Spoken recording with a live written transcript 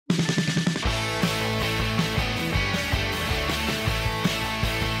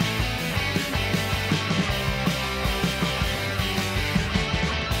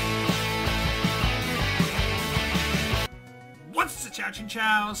Catching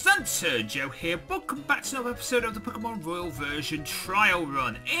Chows, Santa Joe here. Welcome back to another episode of the Pokemon Royal Version Trial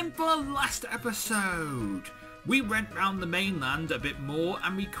Run. In the last episode, we went round the mainland a bit more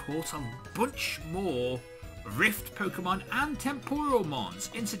and we caught a bunch more Rift Pokemon and Temporal Mons.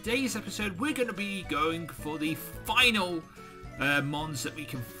 In today's episode, we're going to be going for the final Mons that we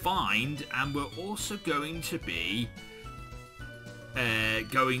can find, and we're also going to be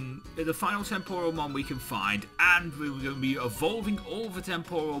the final Temporal Mon we can find, and we're going to be evolving all the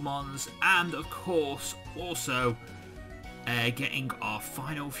Temporal Mons, and of course also getting our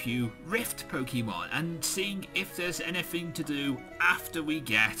final few Rift Pokemon and seeing if there's anything to do after we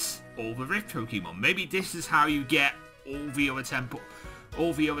get all the Rift Pokemon. Maybe this is how you get all the other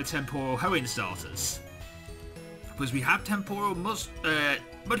Temporal Hoenn starters. Because we have Temporal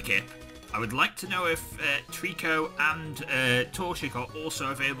Mudkip. I would like to know if Trico and Torchic are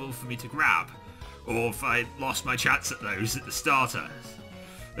also available for me to grab, or if I lost my chance at those at the starter.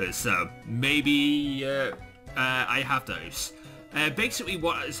 So maybe I have those. Basically,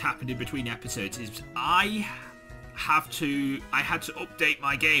 what has happened in between episodes is I had to update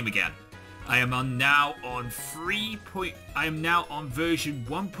my game again. I am now on version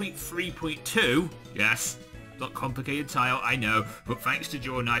 1.3.2. Yes. Not complicated tile, I know, but thanks to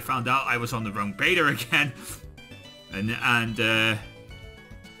Jordan I found out I was on the wrong beta again, and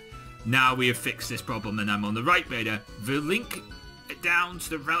now we have fixed this problem and I'm on the right beta. The link down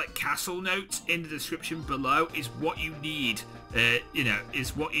to the Relic Castle notes in the description below is what you need,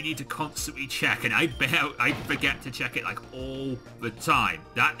 is what you need to constantly check, and I forget to check it like all the time.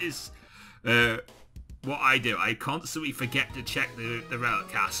 That is what I do. I constantly forget to check the Relic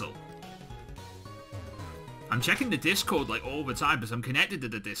Castle. I'm checking the Discord like all the time because I'm connected to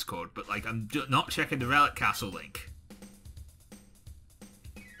the Discord, but like I'm not checking the Relic Castle link.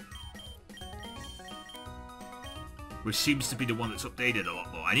 Which seems to be the one that's updated a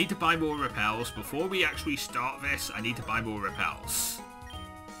lot more. I need to buy more repels. Before we actually start this, I need to buy more repels.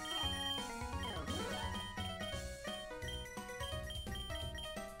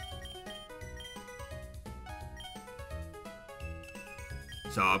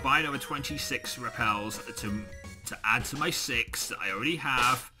 So I'll buy another 26 repels to add to my 6 that I already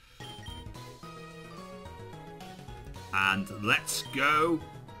have. And let's go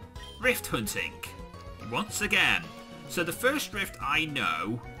rift hunting once again. So the first rift I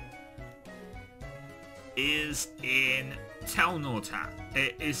know is in Telnor Town.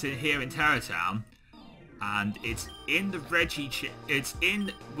 It is here in Terra Town, and it's in the it's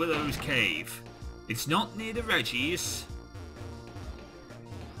in Willow's Cave. It's not near the Reggies.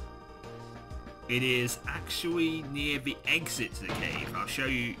 It is actually near the exit to the cave. I'll show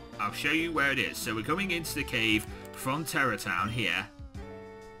you where it is. So we're coming into the cave from Terra Town here.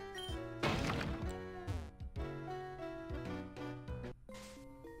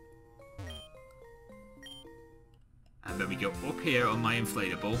 And then we go up here on my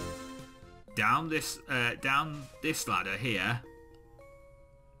inflatable, down this ladder here,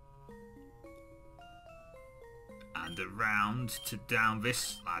 and around to down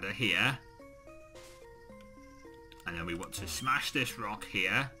this ladder here. And then we want to smash this rock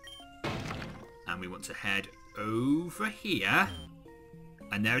here. And we want to head over here.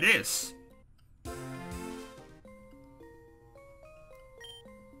 And there it is.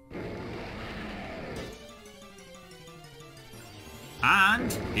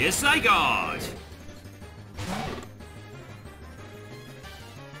 And here's Zygarde.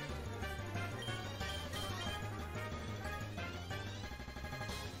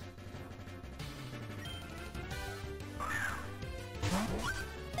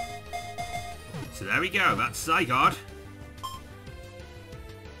 So there we go, that's Zygarde.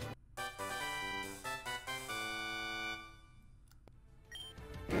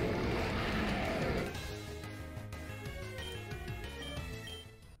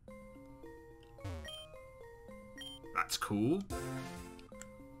 That's cool.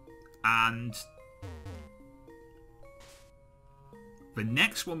 And the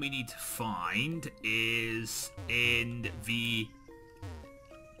next one we need to find is in the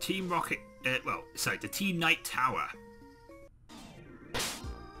Team Rocket, the Team Knight Tower.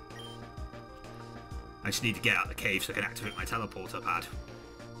 I just need to get out of the cave so I can activate my teleporter pad.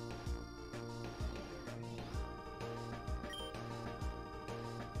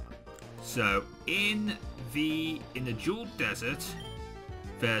 So in the Jeweled Desert,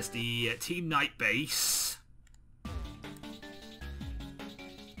 there's the Team Knight base,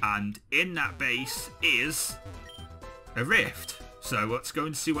 and in that base is a rift. So let's go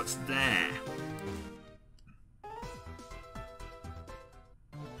and see what's there.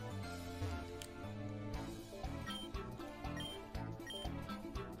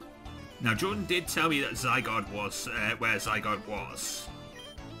 Now, Jordan did tell me that Zygarde was where Zygarde was.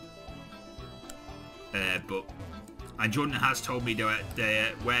 And Jordan has told me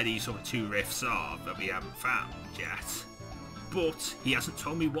that where these sort of two rifts are that we haven't found yet. But he hasn't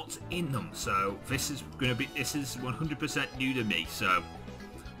told me what's in them, so this is 100% new to me, so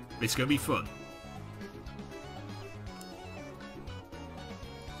it's gonna be fun.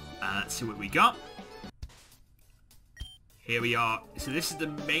 Let's see what we got. Here we are. So this is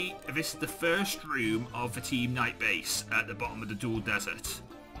the first room of the Team Night base at the bottom of the Dual Desert.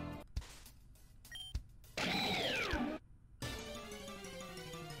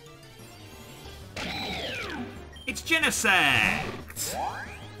 It's Genesect!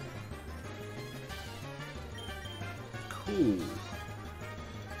 Cool.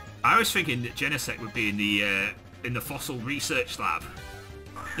 I was thinking that Genesect would be in the fossil research lab.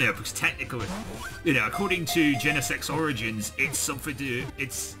 You know, because technically, you know, according to Genesect's origins, it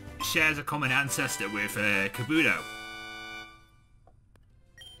shares a common ancestor with Kabuto.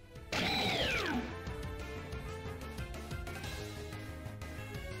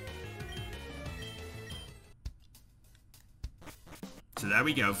 So there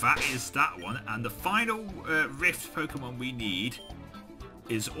we go, that is that one. And the final Rift Pokemon we need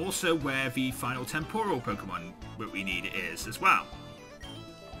is also where the final Temporal Pokemon that we need is as well.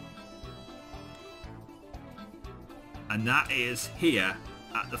 And that is here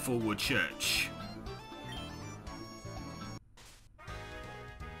at the Forward Church.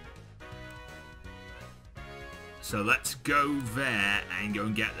 So let's go there and go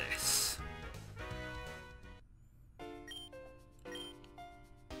and get this.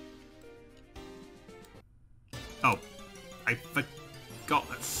 Oh, I forgot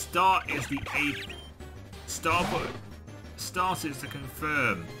that start is the start is to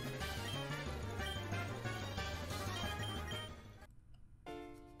confirm.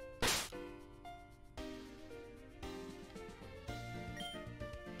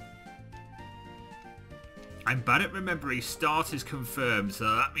 I'm bad at remembering start is confirmed, so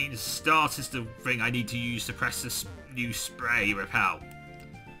that means start is the thing I need to use to press this new spray repel.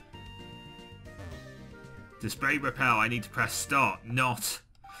 To spray repel, I need to press start, not,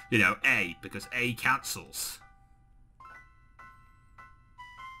 you know, A, because A cancels.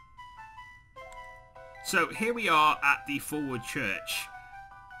 So here we are at the Forward Church.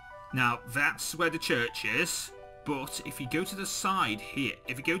 Now, that's where the church is, but if you go to the side here,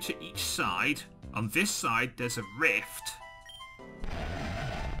 if you go to each side, on this side there's a rift.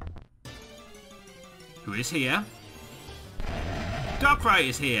 Who is here? Darkrai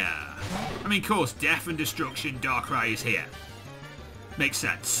is here! I mean, of course, Death and Destruction, Darkrai is here. Makes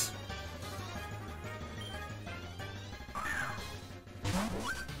sense.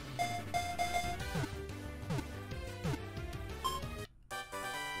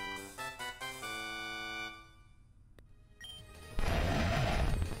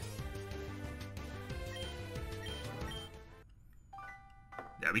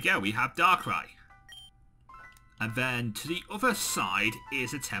 There we go, we have Darkrai. And then to the other side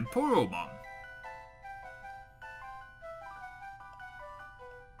is a Temporal Mon.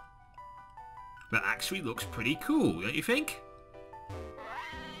 That actually looks pretty cool, don't you think?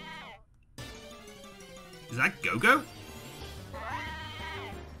 Is that Go-Go?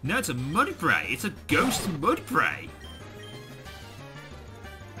 No, it's a Mudbray. It's a Ghost Mudbray.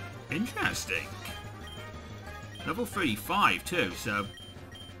 Interesting. Level 35 too, so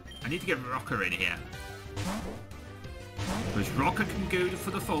I need to get Rocker in here. Because Rocker can go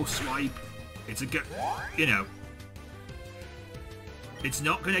for the False Swipe. It's a good, you know, it's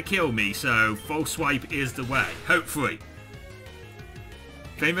not going to kill me, so False Swipe is the way. Hopefully.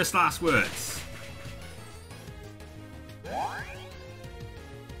 Famous last words.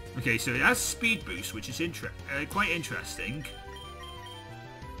 Okay, so it has Speed Boost, which is quite interesting.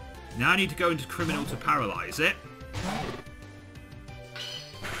 Now I need to go into Criminal to paralyze it.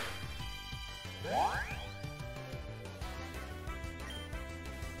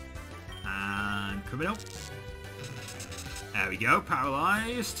 And Criminal. There we go,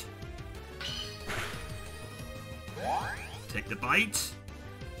 paralyzed. Take the bite.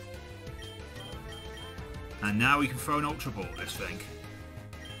 And now we can throw an Ultra Ball at this thing.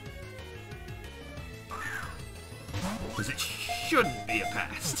 Because it shouldn't be a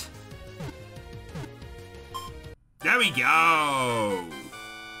pest. There we go!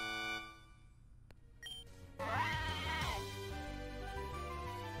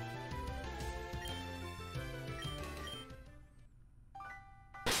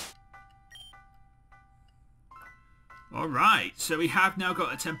 Alright, so we have now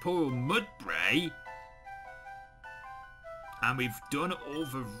got a Temporal Mudbray. And we've done all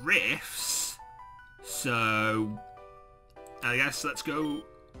the rifts. So I guess let's go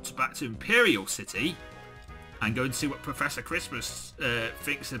back to Imperial City and go and see what Professor Christmas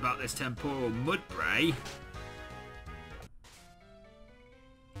thinks about this Temporal Mudbray.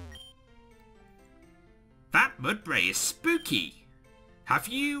 That Mudbray is spooky. Have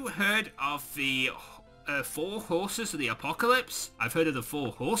you heard of the 4 horses of the apocalypse? I've heard of the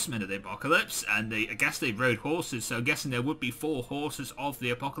 4 horsemen of the apocalypse, and I guess they rode horses, so I'm guessing there would be 4 horses of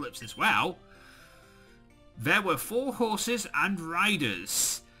the apocalypse as well. There were 4 horses and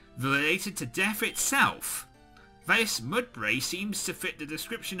riders related to death itself. This Mudbray seems to fit the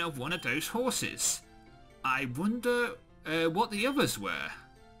description of one of those horses. I wonder what the others were.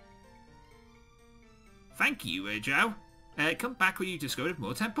 Thank you, Joe. Come back when you discovered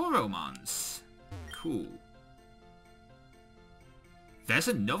more Temporomons. Cool. There's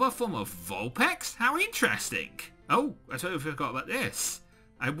another form of Vulpix? How interesting! Oh, I totally forgot about this.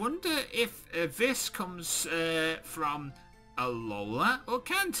 I wonder if this comes from Alola or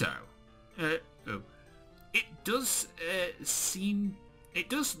Kanto. Oh. It does seem... It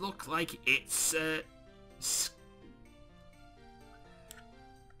does look like it's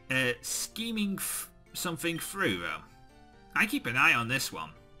scheming something through, though. I keep an eye on this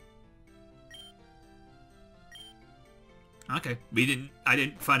one. Okay, I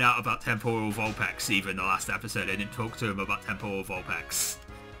didn't find out about Temporal Vulpix either in the last episode. I didn't talk to him about Temporal Vulpix.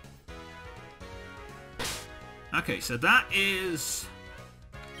 Okay, so that is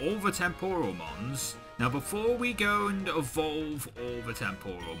all the Temporomons. Now before we go and evolve all the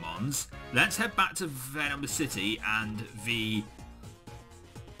Temporomons, let's head back to Venom City and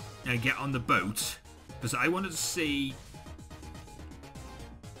get on the boat, because I wanted to see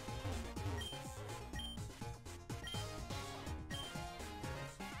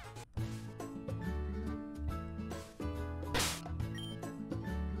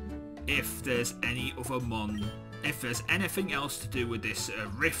if there's any other if there's anything else to do with this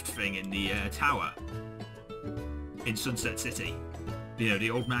rift thing in the tower in Sunset City. You know,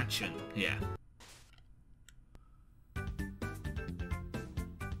 the old mansion, yeah.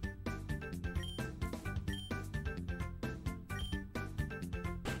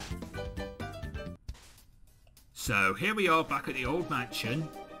 So here we are back at the old mansion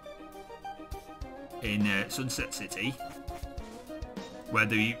in Sunset City, where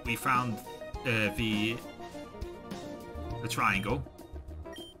we found the triangle.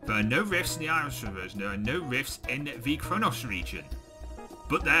 There are no rifts in the Aristo Region. There are no rifts in the Kronos region.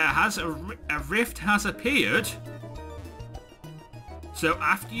 But there has a rift has appeared. So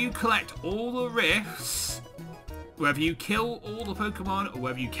after you collect all the rifts, whether you kill all the Pokemon or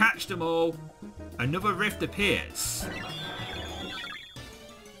whether you catch them all, another rift appears.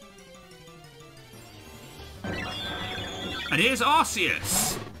 And here's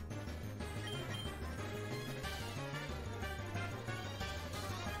Arceus!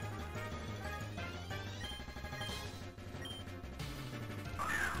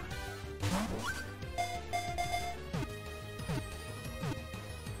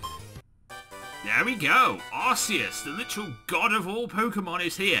 There we go! Arceus, the literal god of all Pokemon,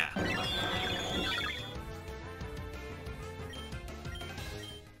 is here!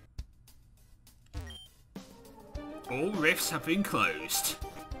 All rifts have been closed.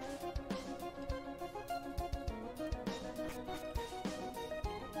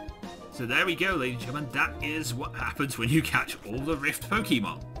 So there we go, ladies and gentlemen. That is what happens when you catch all the rift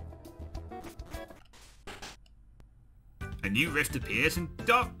Pokemon. A new rift appears and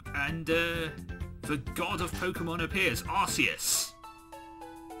the god of Pokemon appears, Arceus.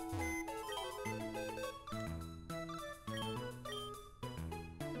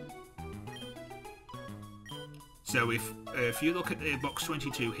 So if you look at the box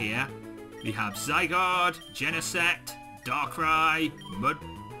 22 here, we have Zygarde, Genesect, Darkrai,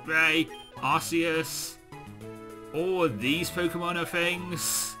 Mudbray, Arceus. All of these Pokemon are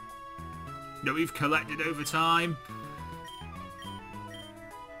things that we've collected over time.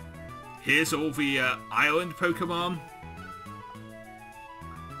 Here's all the island Pokemon.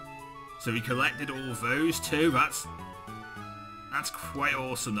 So we collected all of those too. That's quite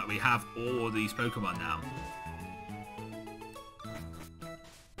awesome that we have all of these Pokemon now.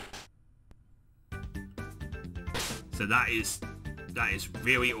 So that is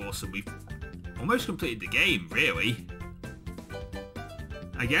really awesome. We've almost completed the game, really.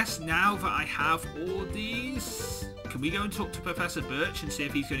 I guess now that I have all these, can we go and talk to Professor Birch and see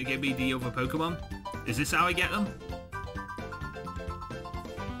if he's going to give me the other Pokemon? Is this how I get them?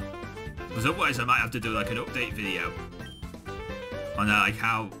 Because otherwise I might have to do like an update video on like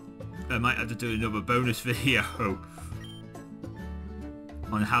how I might have to do another bonus video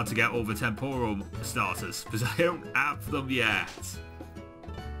on how to get all the temporal starters, because I don't have them yet.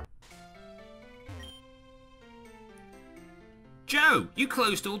 Joe, you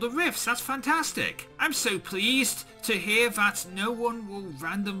closed all the rifts. That's fantastic. I'm so pleased to hear that no one will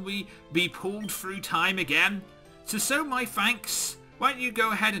randomly be pulled through time again. So my thanks. Why don't you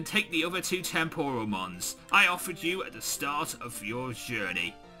go ahead and take the other 2 temporal mons I offered you at the start of your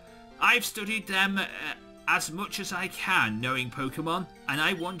journey. I've studied them as much as I can knowing Pokemon, and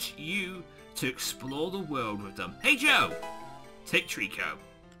I want you to explore the world with them. Hey Joe, take Trico.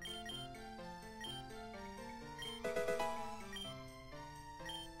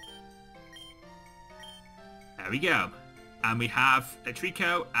 There we go. And we have a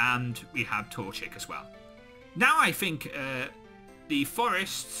Trico and we have Torchic as well. Now I think the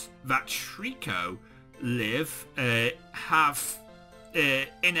forests that Trico live have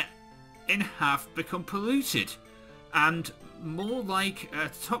become polluted and more like a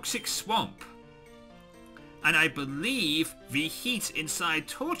toxic swamp. And I believe the heat inside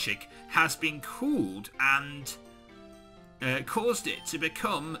Torchic has been cooled and caused it to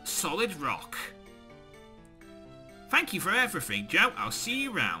become solid rock. Thank you for everything, Joe. I'll see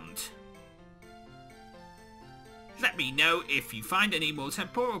you around. Let me know if you find any more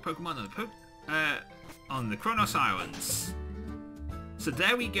temporal Pokemon on the Kronos Islands. So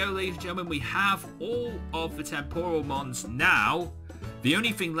there we go, ladies and gentlemen. We have all of the temporal mons now. The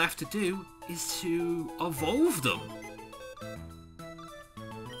only thing left to do is to evolve them.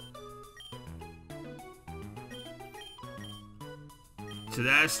 So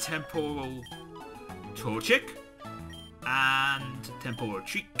there's temporal Torchic. And Temporal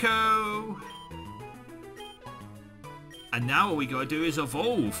Trico. And now all we gotta do is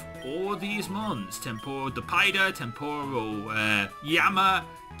evolve all these mons. Temporal Depida, Temporal Yama,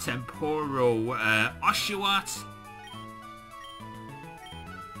 Temporal Oshawott,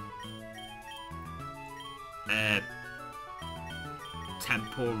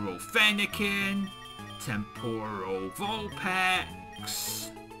 Temporal Fennekin, Temporal Vulpix.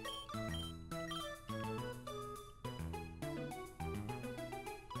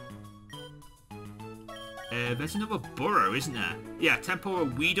 There's another burrow, isn't there? Yeah, Temporal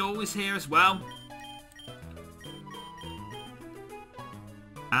Weedle is here as well.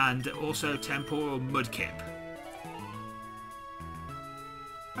 And also Temporal Mudkip.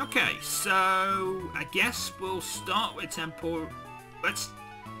 Okay, so I guess we'll start with Temporal...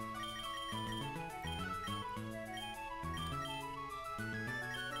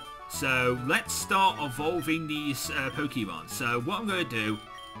 So let's start evolving these Pokemon. So what I'm going to do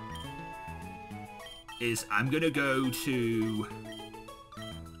is I'm going to go to...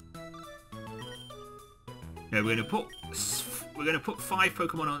 No, we're going to put 5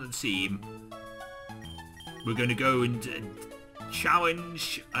 Pokemon on the team. We're going to go and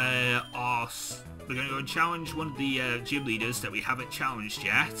challenge We're going to go and challenge one of the gym leaders that we haven't challenged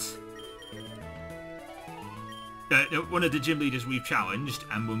yet. No, one of the gym leaders we've challenged,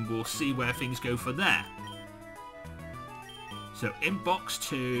 and we'll see where things go from there. So in box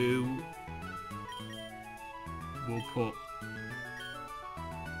 2, we'll put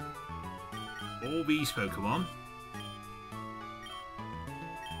all these Pokemon.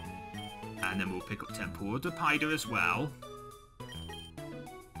 And then we'll pick up Temporal Depida as well.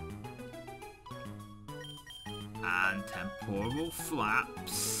 And Temporal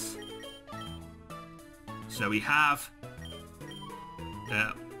Flaps. So we have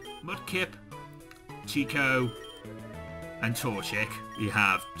Mudkip, Chico, and Torchic. We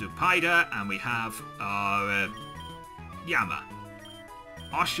have Depida, and we have our Yama,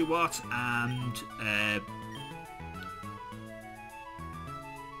 Oshawott, and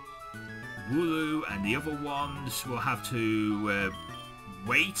Wooloo, and the other ones will have to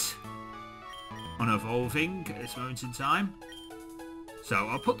wait on evolving at this moment in time. So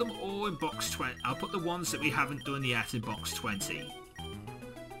I'll put them all in box 20. I'll put the ones that we haven't done yet in box 20.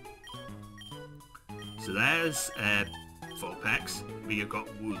 So there's Vulpix. We have got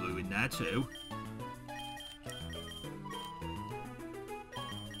Wooloo in there too.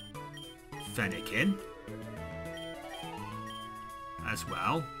 Fennekin as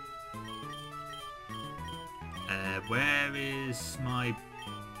well. Where is my...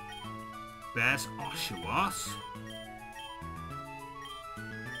 There's Oshawott.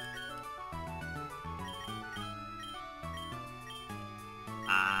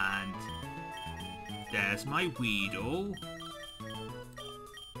 And there's my Weedle.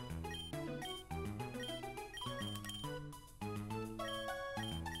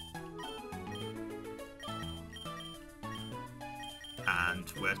 And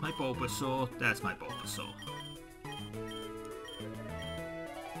where's my Bulbasaur? There's my Bulbasaur.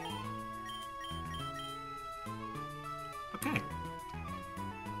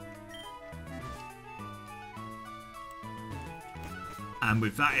 And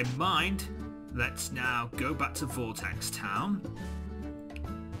with that in mind, let's now go back to Vortex Town.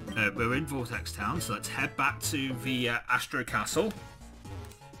 We're in Vortex Town, so let's head back to the Astro Castle.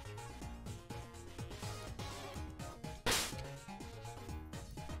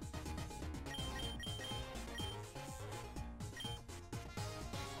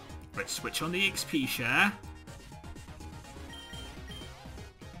 Let's switch on the XP share.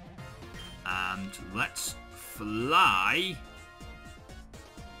 And let's fly.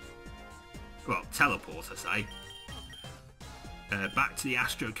 Well, teleport, I say. Back to the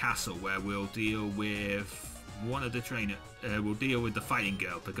Astro Castle, where we'll deal with one of the trainer. We'll deal with the fighting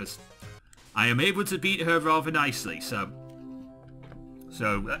girl, because I am able to beat her rather nicely. So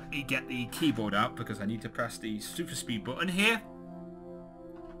let me get the keyboard out, because I need to press the super speed button here,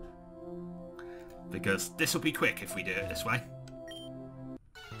 because this will be quick if we do it this way.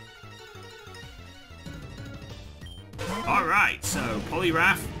 Alright, so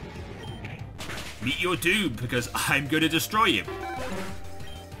Poliwrath, meet your doom, because I'm going to destroy you.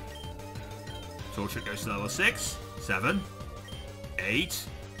 Torchic goes to level 6, 7, 8,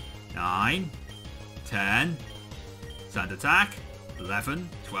 9, 10, Sand Attack, 11,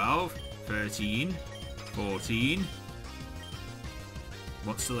 12, 13, 14.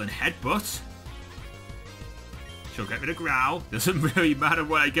 Wants to learn Headbutt. She'll get rid of Growl. Doesn't really matter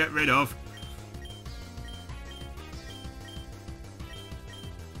what I get rid of.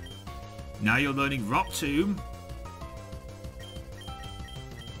 Now you're learning Rock Tomb.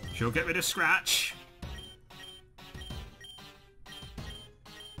 She'll get rid of Scratch.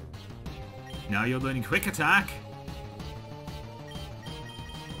 Now you're learning Quick Attack.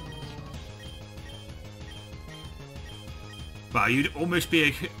 Wow, you'd almost...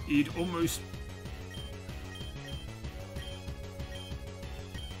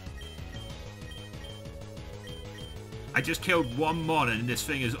 I just killed one mod and this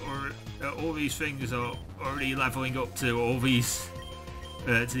thing is all these things are already leveling up to all these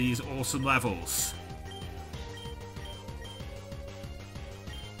to these awesome levels.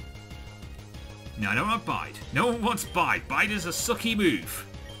 No, I don't want Bide. No one wants Bide. Bide is a sucky move.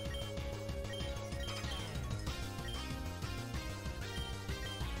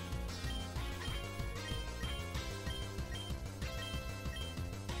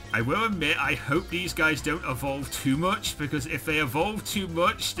 I will admit, I hope these guys don't evolve too much, because if they evolve too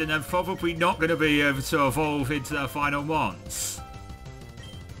much, then they're probably not going to be able to evolve into their final mons.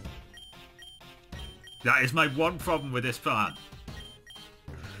 That is my one problem with this plan.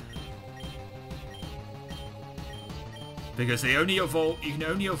 Because they only evolve, you can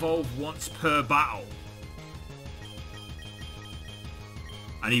only evolve once per battle.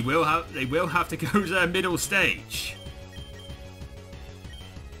 And they will have to go to their middle stage.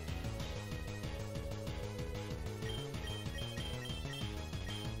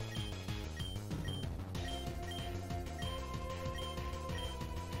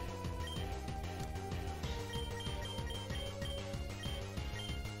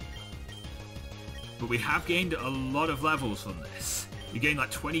 But we have gained a lot of levels from this. We gained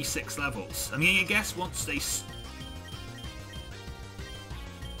like 26 levels. I mean, I guess once they...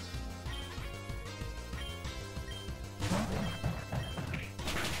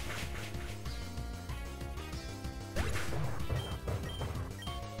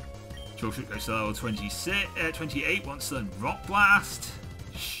 Torchic goes to level 28, wants to learn Rock Blast.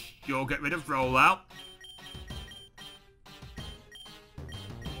 You'll get rid of Rollout.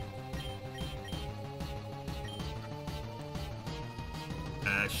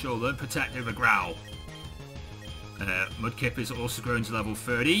 She'll learn Protect over Growl. Mudkip is also grown to level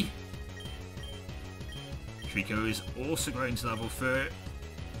 30. Trico is also grown to level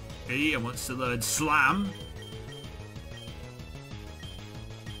 30 and wants to learn Slam.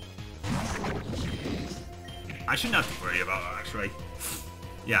 I shouldn't have to worry about that, actually.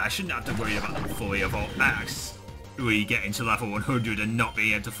 Yeah, I shouldn't have to worry about them fully evolve. Max, we get into level 100 and not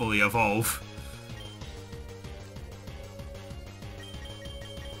being able to fully evolve.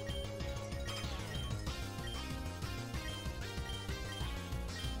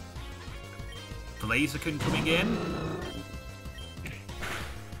 Blaziken coming in.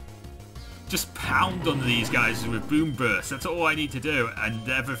 Just pound on these guys with Boom Burst. That's all I need to do, and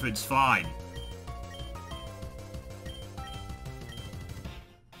everything's fine.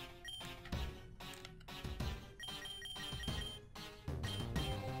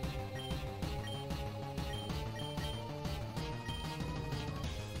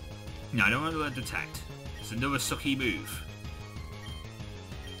 No, I don't want to learn Detect. It's another sucky move.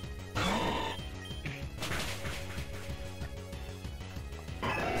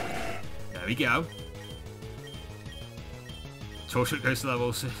 There we go. Torchic goes to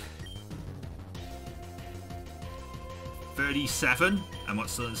level 37. And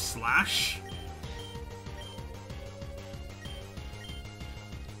what's the Slash?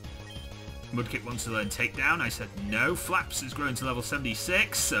 Mudkip wants to learn Takedown. I said no. Flaps has grown to level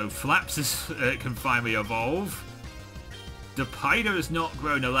 76, so Flaps can finally evolve. Depider has not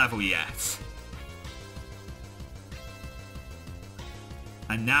grown a level yet.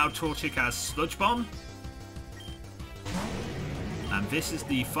 And now Torchic has Sludge Bomb. And this is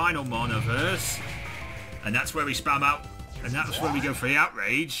the final mon of hers. And that's where we spam out. And that's where we go for the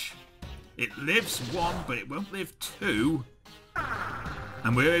Outrage. It lives 1, but it won't live 2.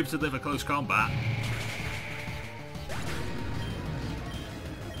 And we're able to live a close combat.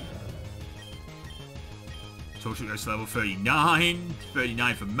 Torchic goes to level 39.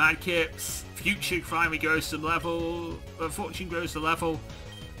 39 for Madkips. Future finally goes to level... Fortune grows to level...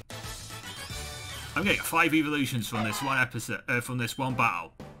 I'm getting 5 evolutions from this one episode, from this one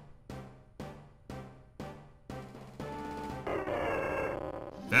battle.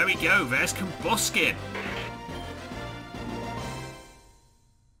 There we go, there's Combuskin.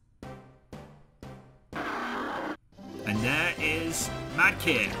 And there is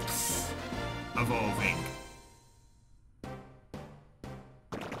Madkips evolving.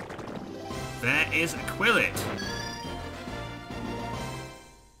 There is Aquilid.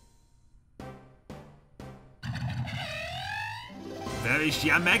 There is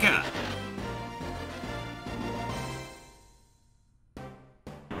Yamega.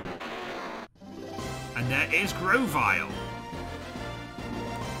 And there is Grovyle.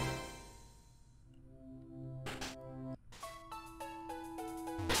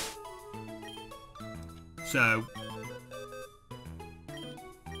 So,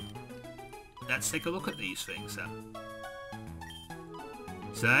 let's take a look at these things then.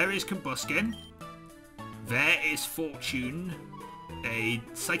 So there is Combuskin. There is Fortune, a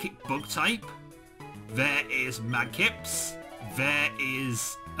Psychic Bug type. There is Madkips. There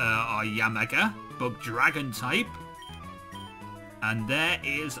is our Yamega, Bug Dragon type. And there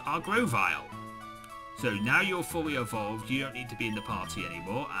is our Grovyle. So now you're fully evolved, you don't need to be in the party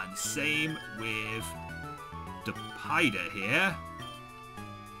anymore. And same with Depider here,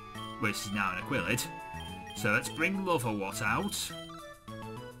 which is now an Aquilid. So let's bring Loverwatt out.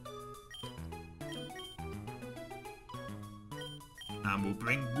 And we'll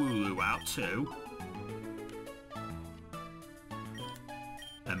bring Wooloo out too.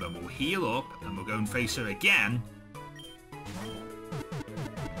 And then we'll heal up and we'll go and face her again.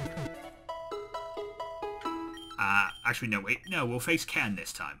 Actually, no, wait. No, we'll face Ken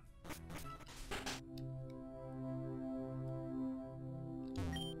this time.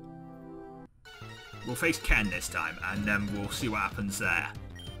 We'll face Ken this time, and then we'll see what happens there.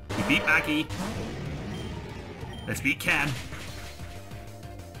 We beat Maggie. Let's beat Ken.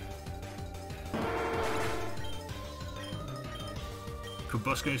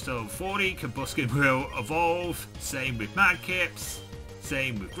 Combuskin is still level 40. Combuskin will evolve. Same with Madkips.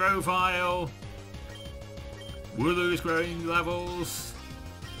 Same with Grovyle. Wooloo is growing levels.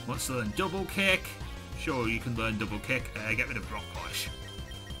 Wants to learn Double Kick. Sure, you can learn Double Kick. Get rid of Rock Polish.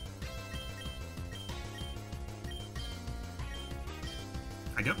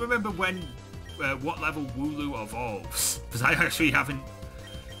 I don't remember when, what level Wooloo evolves, because I actually haven't.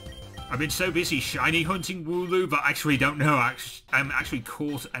 I've been so busy shiny hunting Wooloo, but I actually don't know. I'm actually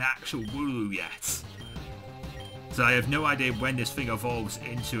caught an actual Wooloo yet, so I have no idea when this thing evolves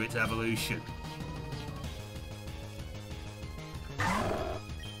into its evolution.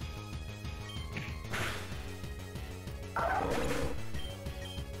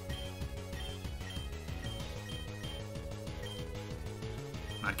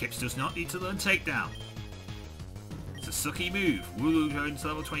 Madkips does not need to learn Takedown. It's a sucky move. Wooloo going to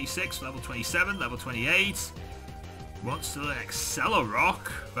level 26, level 27, level 28. Wants to learn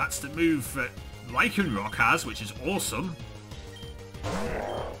Accelerock. That's the move that Lycanroc has, which is awesome.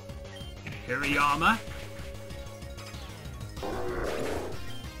 Hirayama.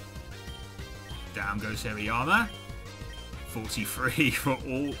 Down goes Hirayama. 43 for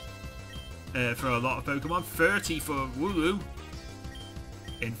all, for a lot of Pokemon. 30 for Wooloo.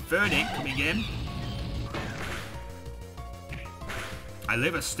 Infernic coming in. I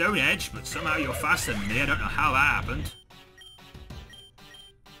live a Stone Edge, but somehow you're faster than me. I don't know how that happened.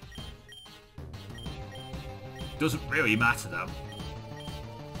 Doesn't really matter though.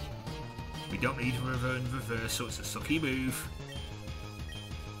 We don't need to reverse, so it's a sucky move.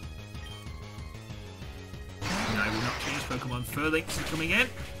 And I will not change Pokemon. Furlynx is coming in.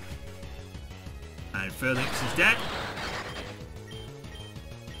 And Furlynx is dead.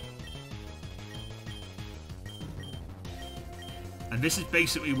 And this is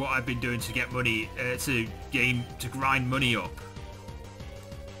basically what I've been doing to get money, to grind money up.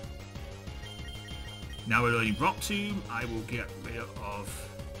 Now we're learning Rock Tomb. I will get rid of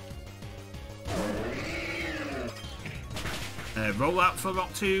rollout for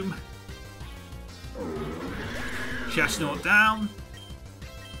Rock Tomb. Chestnut down.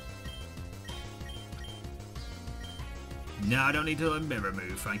 No, I don't need to learn Mirror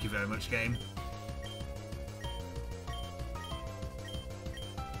Move. Thank you very much, game.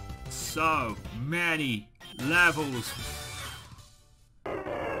 So many levels.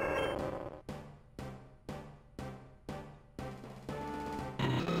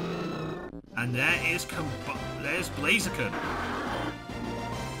 And there's Blaziken.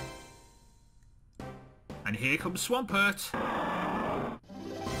 And here comes Swampert.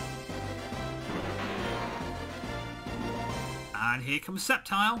 And here comes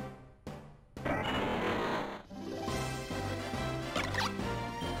Sceptile.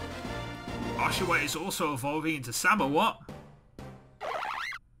 Oshawott is also evolving into Samawat.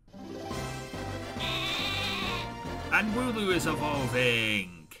 And Wooloo is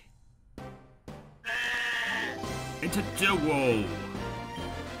evolving into Dual.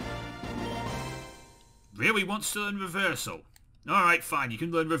 Really wants to learn Reversal. Alright, fine, you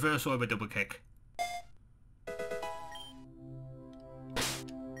can learn Reversal over Double Kick.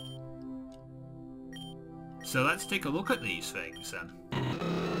 So let's take a look at these things then.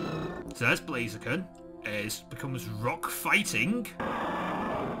 So there's Blaziken, becomes Rock Fighting.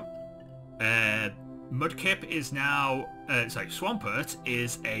 Mudkip is now, Swampert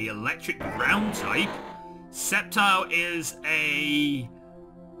is a Electric Ground type. Sceptile is a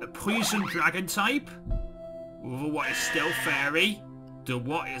Poison Dragon type. What is still Fairy.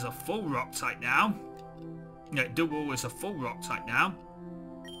 Dewott is a full Rock type now. No, Dual is a full Rock type now.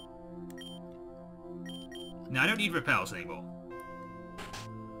 Now I don't need Repels anymore.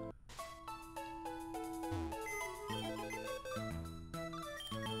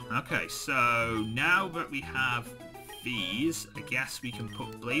 Okay, so now that we have these, I guess we can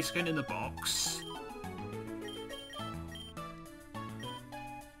put Blaziken in the box.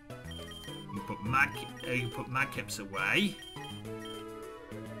 You can put Madkips away.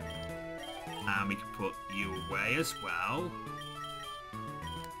 And we can put you away as well.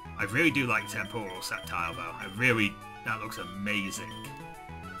 I really do like Temporal Sceptile though. That looks amazing.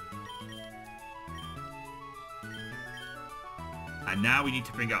 And now we need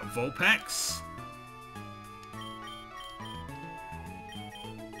to bring out Vulpix.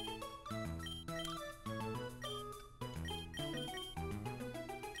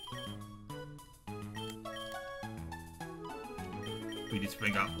 We need to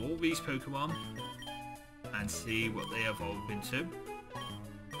bring out all these Pokemon and see what they evolve into.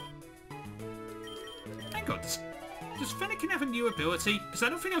 Thank God, does Fennekin have a new ability? Because I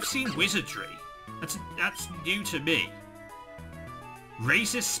don't think I've seen Wizardry. That's new to me.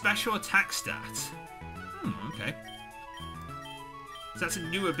 Raises special attack stat. Okay. So that's a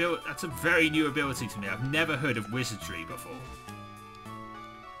new ability. That's a very new ability to me. I've never heard of Wizardry before.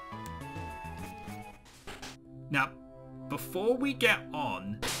 Now, before we get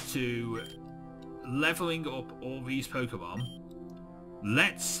on to leveling up all these Pokemon,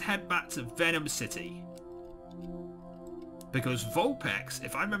 let's head back to Venom City. Because Vulpix,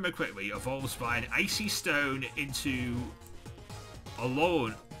 if I remember correctly, evolves by an Icy Stone into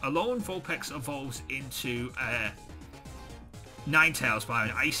Alolan Vulpix evolves into Ninetales by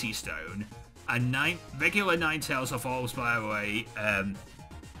an Icy Stone, and regular Ninetales evolves by a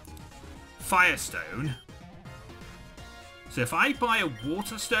Firestone. So if I buy a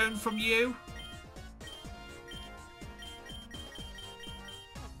Water Stone from you,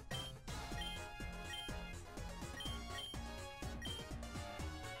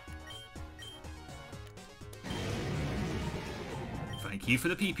 thank you for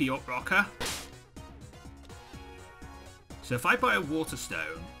the PP up, Rocker. So if I buy a Water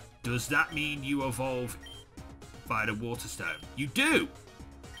Stone, does that mean you evolve via the Water Stone? You do!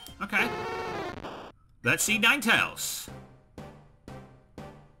 Okay. Let's see Ninetales.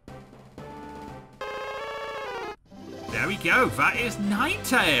 There we go, that is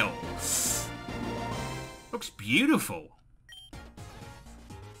Ninetales! Looks beautiful.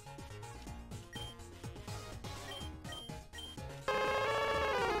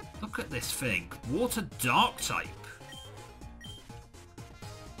 Look at this thing. Water Dark type.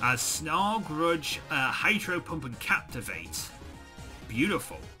 As Snarl, Grudge, Hydro Pump and Captivate.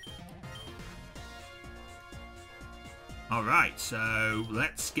 Beautiful. Alright, so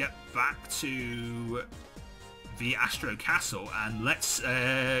let's get back to the Astro Castle and let's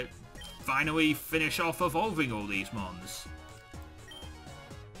finally finish off evolving all these mons.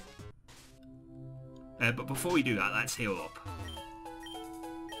 But before we do that, let's heal up.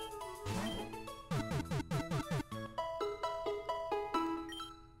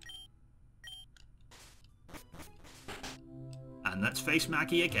 And let's face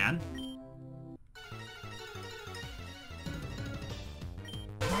Maggie again.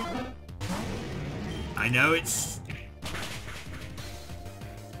 I know it's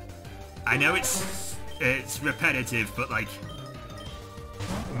repetitive, but like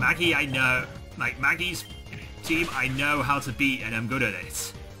Maggie, I know, like Maggie's team, I know how to beat, and I'm good at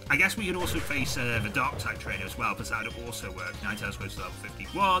it. I guess we could also face the Dark type trainer as well, because that would also work. Ninetales goes to level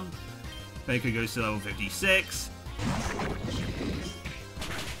 51, Baker goes to level 56.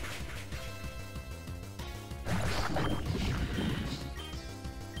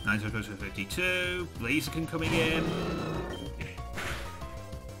 Ninetales goes to 52. Blaziken coming in.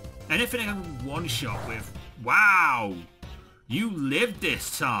 Anything I can one-shot with. Wow! You lived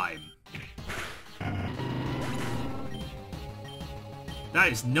this time! That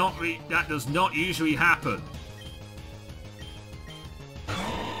is not that does not usually happen.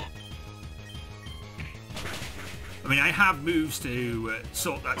 I mean, I have moves to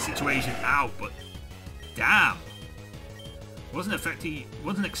sort that situation out, but damn! Wasn't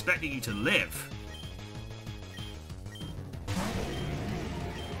expecting you to live.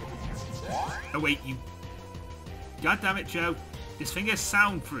 Oh wait, you... God damn it, Joe. This thing is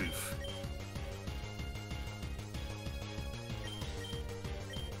soundproof.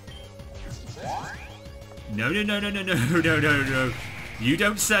 No. You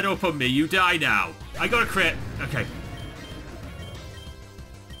don't set up on me. You die now. I got a crit. Okay.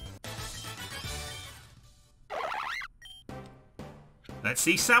 Let's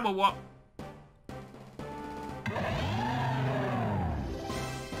see Sam or what?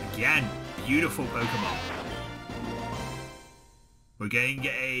 Again. Beautiful Pokemon. We're getting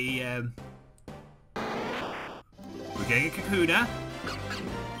a Kakuna.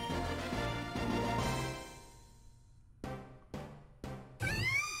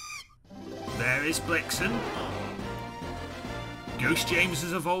 There is Blixen. Ghost James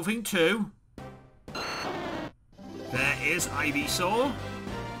is evolving too. There is Ivysaur.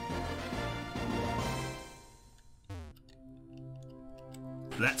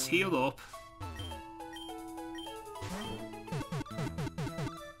 Let's heal up.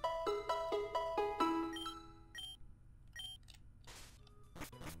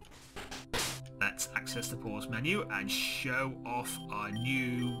 Let's access the pause menu and show off our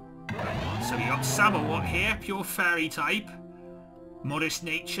new Pokemon. So we got Samawat here, pure fairy type. Modest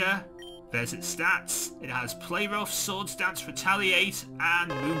nature. There's its stats. It has Play Rough, Swords Dance, Retaliate,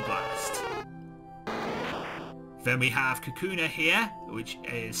 and Moonblast. Then we have Kakuna here, which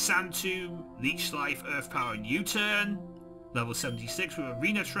is Sand Tomb, Leech Life, Earth Power, and U-Turn. Level 76 with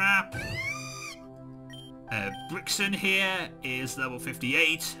Arena Trap. Brixen here is level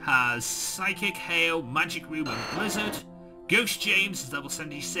 58, has Psychic, Hail, Magic Room, and Blizzard. Ghost James is level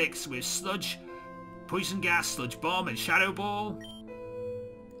 76 with Sludge, Poison Gas, Sludge Bomb, and Shadow Ball.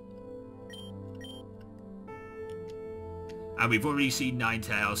 And we've already seen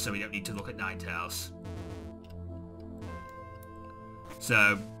Ninetales, so we don't need to look at Ninetales.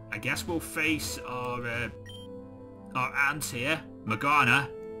 So, I guess we'll face our aunt here, Morgana,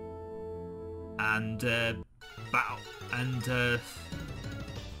 and battle, and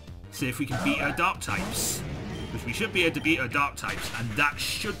see if we can beat her Dark types. Which we should be able to beat her Dark types, and that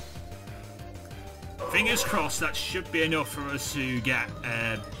should, fingers crossed, that should be enough for us to get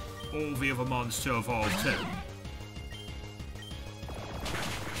all the other mons to evolve too.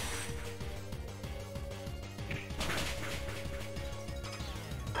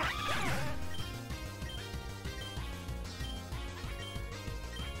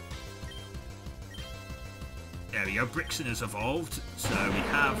 There we go, Brixen has evolved, so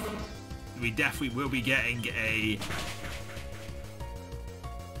we definitely will be getting a...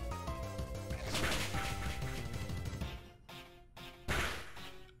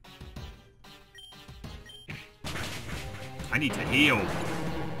 I need to heal.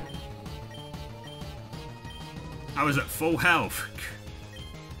 I was at full health.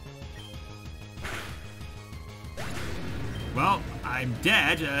 Well, I'm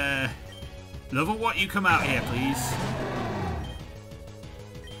dead. Level what, you come out here, please.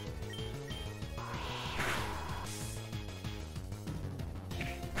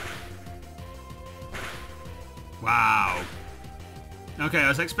 Wow. Okay, I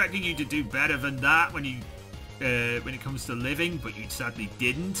was expecting you to do better than that when you when it comes to living, but you sadly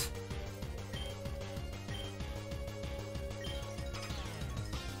didn't.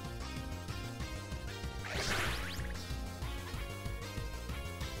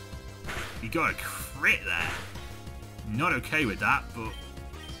 You got a crit there. Not okay with that, but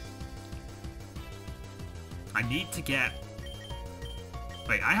I need to get...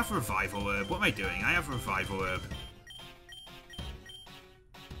 Wait, I have Revival Herb. What am I doing? I have Revival Herb.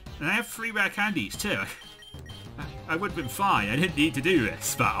 And I have 3 rare candies too. I would have been fine. I didn't need to do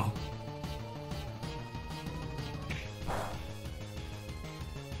this battle.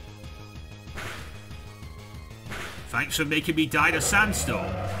 Thanks for making me die to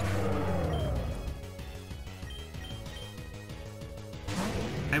Sandstorm.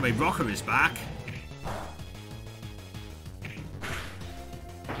 Anyway, Rocker is back.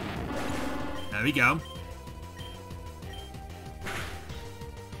 There we go.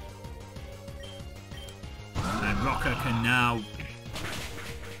 And Rocker can now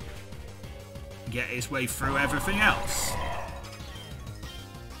get his way through everything else.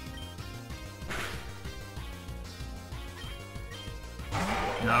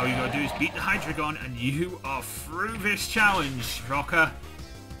 Now all you gotta do is beat the Hydreigon and you are through this challenge, Rocker.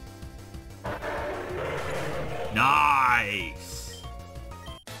 Nice!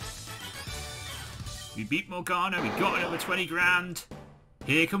 We beat Morgana, we got another 20 grand.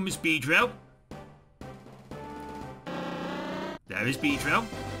 Here comes Beedrill. There is Beedrill.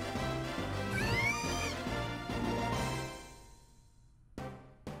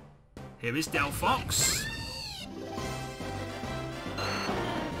 Here is Delphox.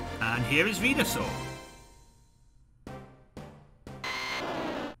 And here is Venusaur.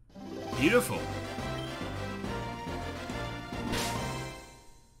 Beautiful.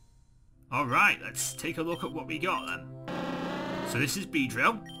 Alright, let's take a look at what we got then. So this is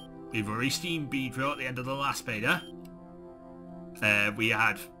Beedrill. We've already seen Beedrill at the end of the last beta. We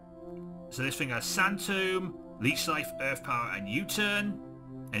had... So this thing has Sand Tomb, Leech Life, Earth Power and U-Turn.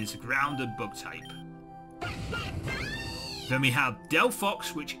 And it's a ground and bug type. Then we have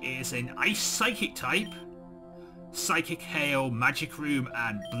Delphox, which is an Ice Psychic type. Psychic Hail, Magic Room,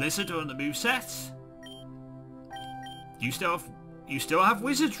 and Blizzard are on the moveset. You still have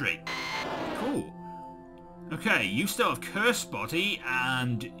Wizardry. Cool. Okay, you still have Curse Body,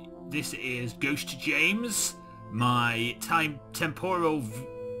 and this is Ghost James, my Temporal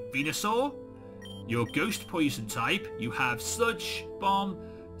Venusaur. Your Ghost Poison type, you have Sludge Bomb,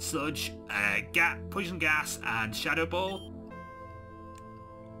 Sludge, Poison Gas, and Shadow Ball.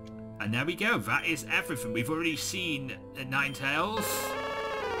 And there we go, that is everything. We've already seen Ninetales.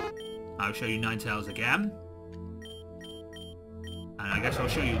 I'll show you Ninetales again. And I guess I'll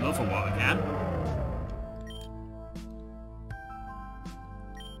show you Loverwort again.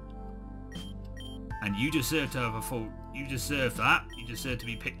 And you deserve to have a full... You deserve that. You deserve to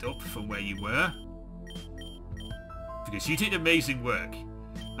be picked up from where you were. Because you did amazing work.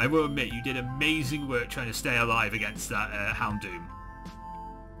 I will admit, you did amazing work trying to stay alive against that Houndoom.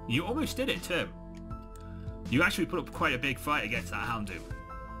 You almost did it too. You actually put up quite a big fight against that Houndoom.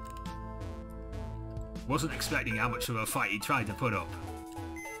 Wasn't expecting how much of a fight he tried to put up.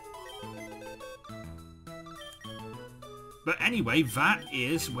 But anyway, that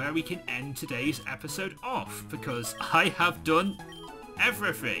is where we can end today's episode off, because I have done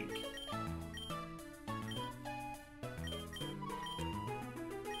everything.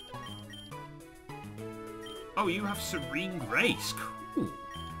 Oh, you have Serene Grace. Cool.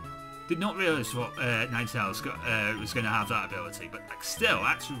 Did not realise what Ninetales was going to have that ability, but like, still,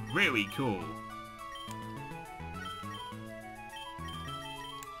 that's really cool.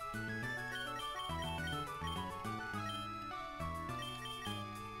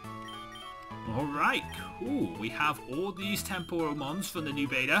 Alright, cool. We have all these Temporal Mons from the new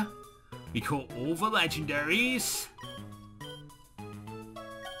beta. We caught all the legendaries.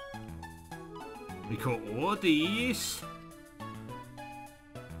 We caught all of these.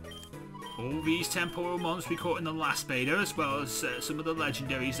 All these Temporal Mons we caught in the last beta, as well as some of the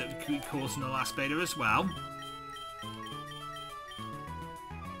legendaries that we caught in the last beta as well.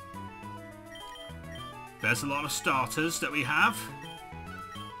 There's a lot of starters that we have.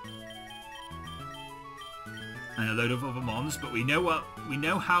 And a load of other Mons, but we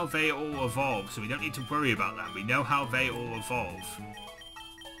know how they all evolve, so we don't need to worry about that. We know how they all evolve.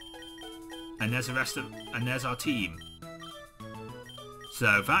 And there's there's our team.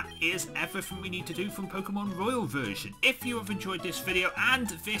 So that is everything we need to do from Pokemon Royal version. If you have enjoyed this video and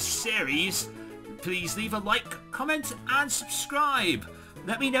this series, please leave a like, comment and subscribe.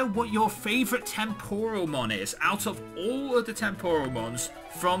 Let me know what your favourite Temporal Mon is out of all of the Temporal Mons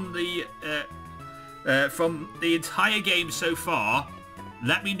from the entire game so far.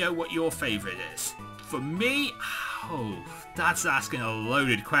 Let me know what your favourite is. For me, oh, that's asking a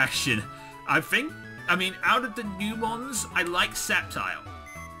loaded question. I mean, out of the new Mons, I like Sceptile.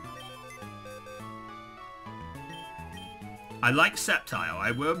 I like Sceptile,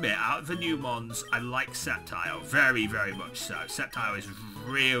 I will admit, out of the new mons, I like Sceptile, very, very much so. Sceptile is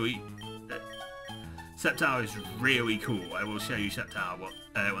really cool. I will show you Sceptile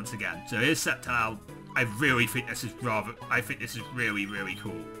once again. So here's Sceptile. I think this is really, really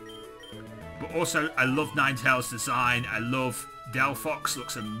cool. But also, I love Ninetales design. I love Delphox,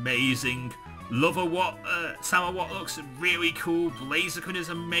 looks amazing. Samawat looks really cool. Blaziken is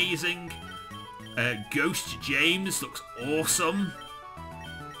amazing. Ghost James looks awesome.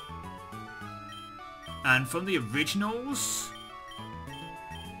 And from the originals,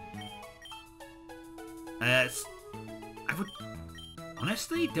 I would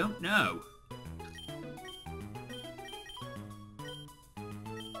honestly don't know.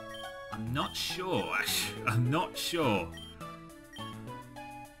 I'm not sure. I'm not sure.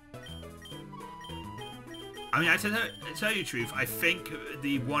 I mean, to tell you the truth, I think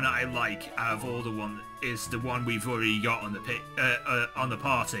the one I like out of all the one is the one we've already got on the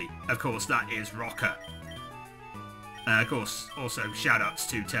party. Of course, that is Rocker. And of course, also shoutouts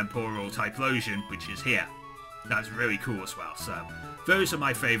to Temporal Typhlosion, which is here. That's really cool as well. So those are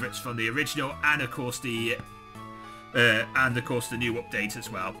my favourites from the original, and of course the new update as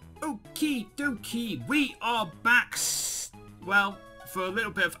well. Okie dokie, we are back. Well, for a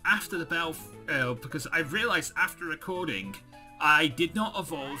little bit of after the bell, because I realised after recording I did not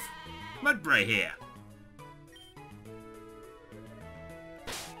evolve Mudbray here.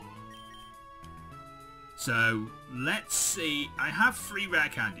 So let's see. I have 3 rare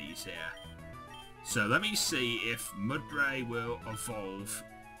candies here. So let me see if Mudbray will evolve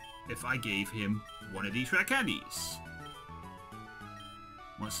if I gave him one of these rare candies.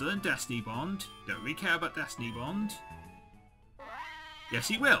 Monster and Destiny Bond. Don't really care about Destiny Bond. Yes,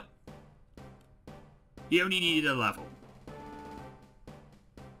 he will. He only needed a level.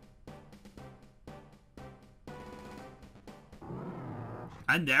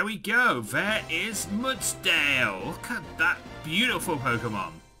 And there we go. There is Mudsdale. Look at that beautiful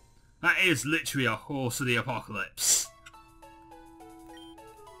Pokemon. That is literally a horse of the apocalypse.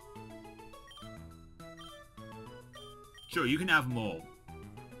 Sure, you can have them all.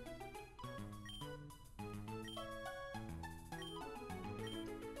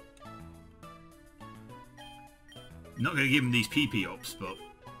 I'm not going to give him these PP ups, but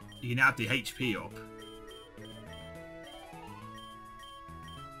you can have the HP up.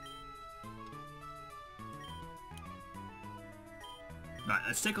 Right,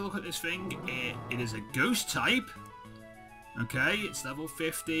 let's take a look at this thing. It is a ghost type. Okay, it's level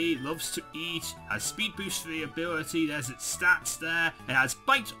 50, loves to eat, has speed boost for the ability, there's its stats there. It has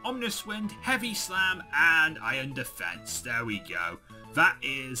Bite, Ominous Wind, Heavy Slam, and Iron Defense. There we go. That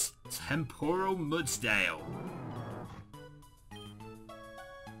is Temporal Mudsdale.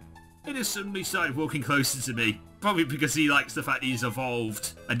 It has suddenly started walking closer to me. Probably because he likes the fact he's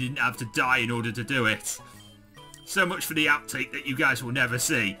evolved and didn't have to die in order to do it. So much for the outtake that you guys will never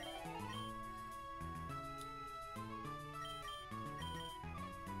see.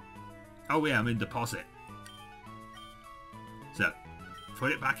 Oh yeah, I'm in deposit. So,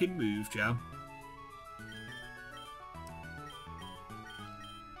 put it back in move, Joe.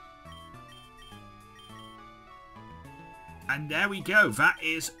 And there we go. That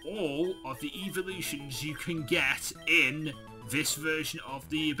is all of the evolutions you can get in this version of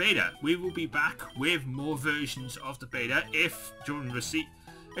the beta. We will be back with more versions of the beta if Jordan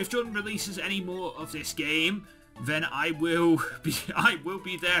releases any more of this game. Then I will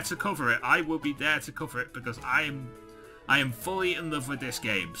be there to cover it. I will be there to cover it because I am fully in love with this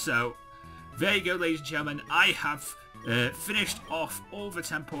game. So there you go, ladies and gentlemen. I have finished off all the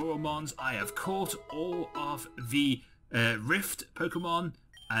Temporal Mons. I have caught all of the Rift Pokemon,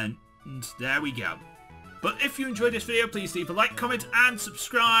 and there we go. But if you enjoyed this video, please leave a like, comment, and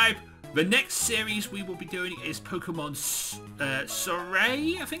subscribe. The next series we will be doing is Pokemon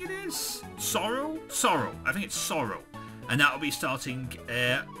Soray, I think it is? Sorrel? I think it's Sorrel. And that will be starting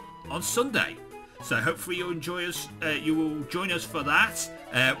on Sunday. So hopefully you'll enjoy us. You will join us for that.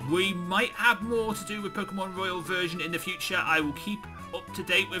 We might have more to do with Pokemon Royal version in the future. I will keep up to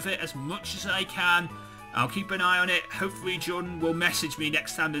date with it as much as I can. I'll keep an eye on it. Hopefully Jordan will message me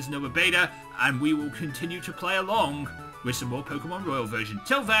next time there's another beta, and we will continue to play along with some more Pokemon Royal version.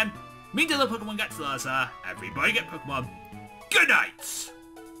 Till then, me to the Pokemon get to Lazar. Everybody get Pokemon. Good night!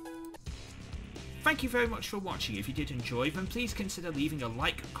 Thank you very much for watching. If you did enjoy, then please consider leaving a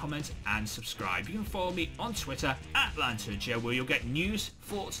like, comment, and subscribe. You can follow me on Twitter @LanternJoe, where you'll get news,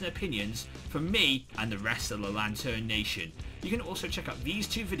 thoughts, and opinions from me and the rest of the Lantern Nation. You can also check out these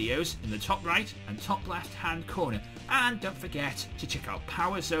two videos in the top right and top left hand corner. And don't forget to check out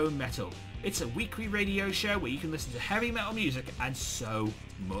Power Zone Metal. It's a weekly radio show where you can listen to heavy metal music and so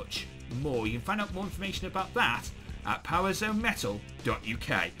much more. You can find out more information about that at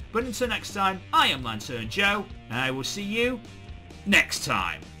powerzonemetal.uk. But until next time, I am Lantern Joe, and I will see you next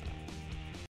time.